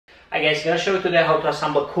Hi guys, gonna show you today how to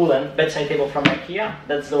assemble Kullen bedside table from IKEA.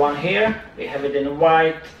 That's the one here. We have it in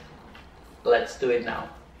white. Let's do it now.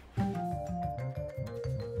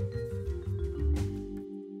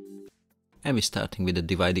 And we're starting with the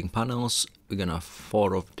dividing panels. We're gonna have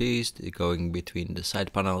 4 of these. They're going between the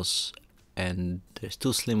side panels, and there's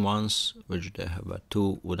 2 slim ones which they have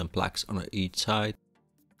 2 wooden plugs on each side,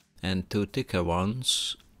 and 2 thicker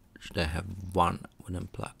ones which they have 1 wooden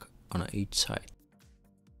plug on each side.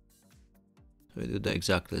 We do the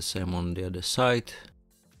exactly the same on the other side.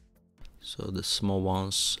 So the small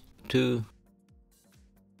ones 2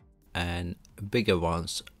 and bigger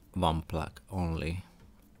ones 1 plug only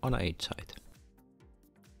on each side.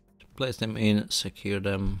 Place them in, secure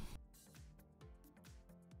them.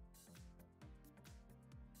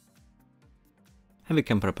 And we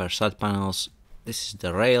can prepare side panels. This is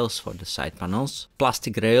the rails for the side panels.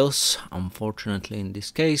 Plastic rails, unfortunately in this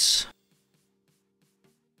case.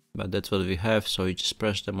 But that's what we have, so you just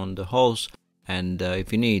press them on the holes, and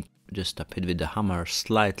if you need, just tap it with the hammer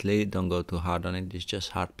slightly, don't go too hard on it, it's just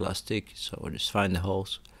hard plastic, so just find the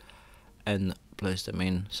holes and place them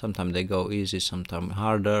in. Sometimes they go easy, sometimes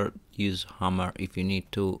harder. Use hammer if you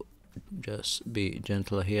need to, just be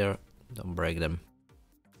gentle here, don't break them.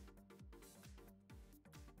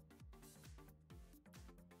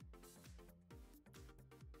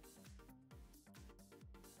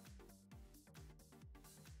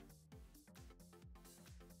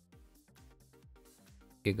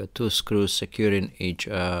 You got 2 screws securing each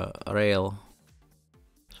rail,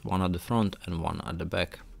 so one at the front and one at the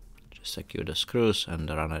back. Just secure the screws and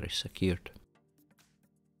the runner is secured.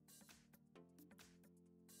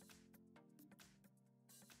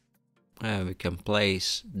 We can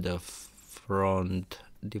place the front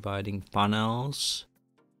dividing panels,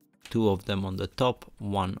 2 of them on the top,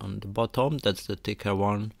 1 on the bottom, that's the thicker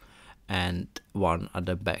one, and 1 at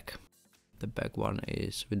the back. The back one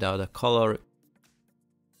is without a color.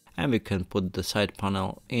 And we can put the side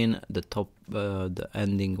panel in the top, the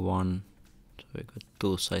ending one. So we got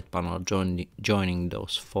 2 side panels joining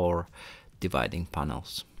those 4 dividing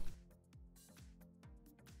panels.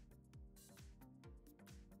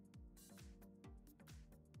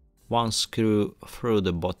 One screw through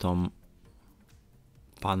the bottom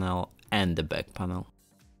panel and the back panel.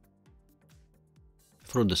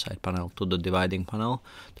 Through the side panel to the dividing panel,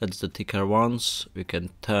 that's the thicker ones. We can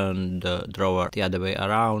turn the drawer the other way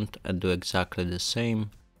around and do exactly the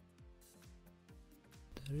same.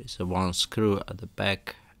 There is 1 screw at the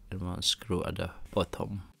back and 1 screw at the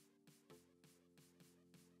bottom.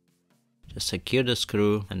 Just secure the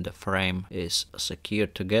screw and the frame is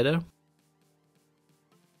secured together.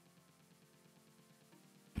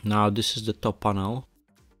 Now this is the top panel.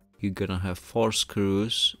 You're gonna have 4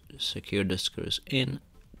 screws. Secure the screws in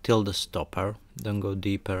till the stopper. Don't go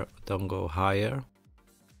deeper, don't go higher.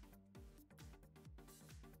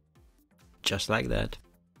 Just like that.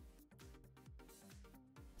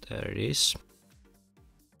 There it is.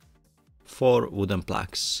 4 wooden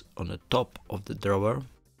plugs on the top of the drawer.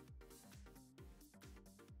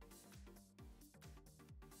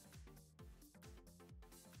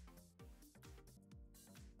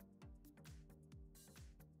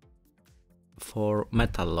 For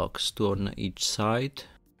metal locks, 2 on each side.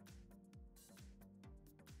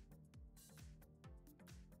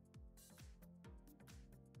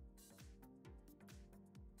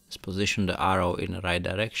 Just position the arrow in the right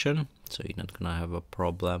direction, so you're not gonna have a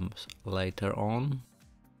problem later on.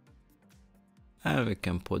 And we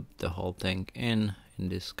can put the whole thing in. In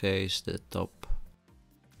this case, the top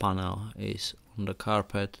panel is on the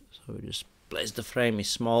carpet, so we just place the frame. It's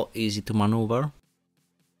small, easy to maneuver.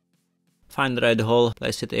 Find the right hole,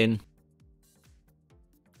 place it in,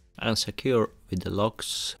 and secure with the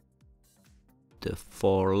locks. The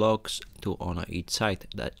 4 locks, 2 on each side.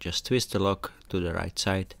 That just twist the lock to the right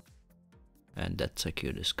side, and that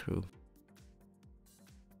secure the screw.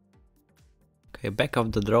 Okay, back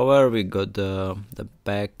of the drawer, we got the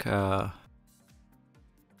back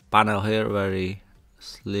panel here, very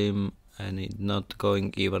slim, and it's not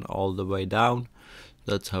going even all the way down.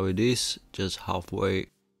 That's how it is, just halfway.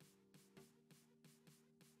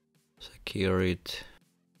 Secure it,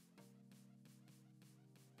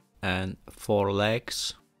 and 4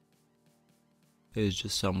 legs is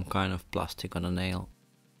just some kind of plastic on a nail.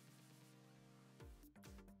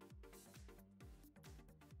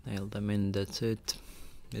 Nail them in, that's it,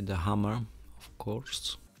 with the hammer, of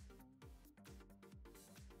course.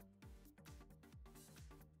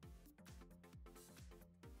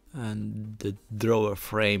 And the drawer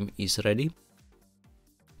frame is ready.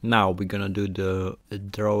 Now we're gonna do the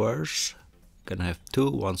drawers. We're gonna have 2,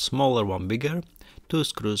 one smaller, one bigger. 2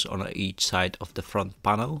 screws on each side of the front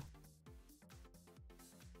panel.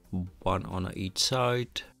 One on each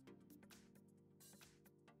side.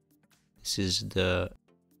 This is the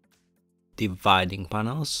dividing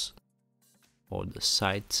panels or the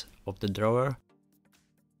sides of the drawer.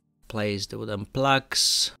 Place the wooden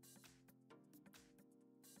plugs.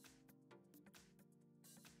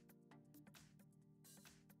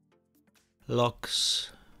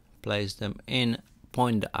 Locks. Place them in.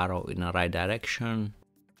 Point the arrow in the right direction.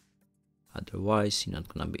 Otherwise, you're not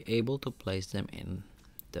gonna be able to place them in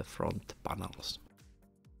the front panels.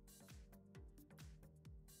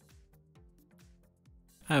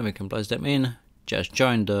 And we can place them in. Just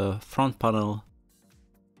join the front panel.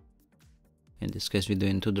 In this case, we're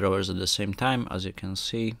doing 2 drawers at the same time. As you can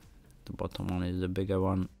see, the bottom one is the bigger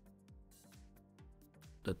one.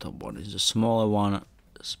 The top one is the smaller one.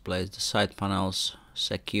 Just place the side panels,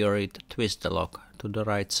 secure it, twist the lock to the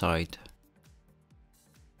right side.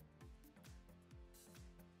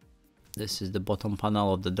 This is the bottom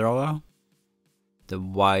panel of the drawer. The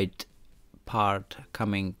white part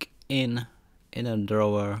coming in a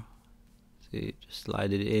drawer. See, just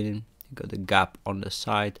slide it in. You got the gap on the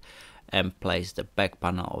side, and place the back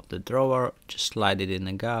panel of the drawer. Just slide it in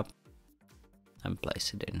the gap and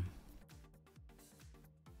place it in.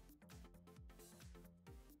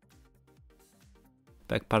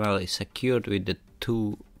 Back panel is secured with the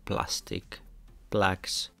 2 plastic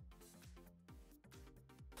plugs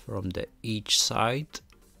from each side,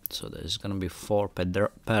 so there's gonna be 4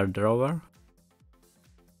 per drawer.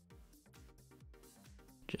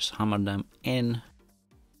 Just hammer them in.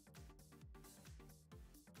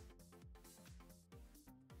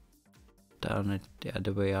 Turn it the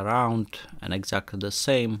other way around, and exactly the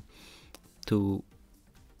same, 2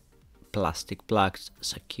 plastic plugs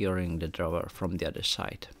securing the drawer from the other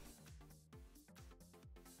side.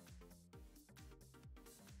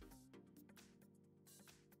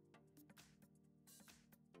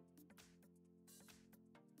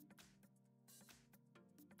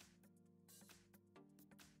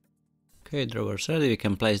 Okay, drawers ready, we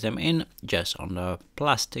can place them in. Just on the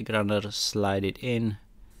plastic runner, slide it in,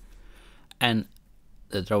 and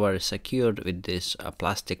the drawer is secured with this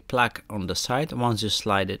plastic plug on the side. Once you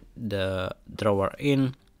slide the drawer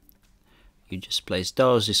in, you just place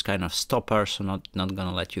those. It's kind of stopper, so not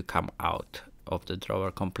gonna let you come out of the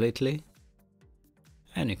drawer completely.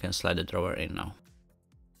 And you can slide the drawer in now.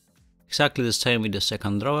 Exactly the same with the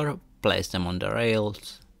second drawer. Place them on the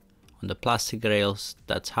rails, on the plastic rails.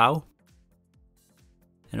 That's how.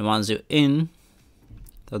 And once you're in,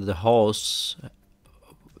 so the holes,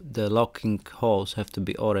 the locking holes have to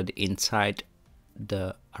be already inside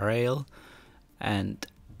the rail, and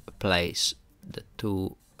place the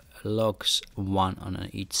 2 locks, one on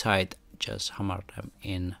each side. Just hammer them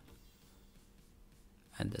in,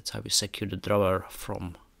 and that's how we secure the drawer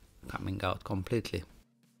from coming out completely.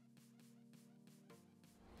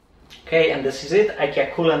 Okay, and this is it,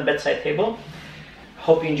 IKEA KULLEN bedside table.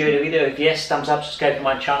 Hope you enjoyed the video. If yes, thumbs up, subscribe to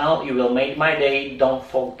my channel. You will make my day. Don't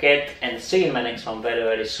forget, and see you in my next one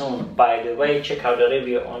very soon. By the way, check out the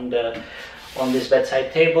review on this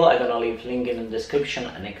bedside table. I'm gonna leave link in the description,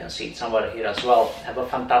 and you can see it somewhere here as well. Have a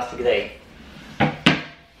fantastic day.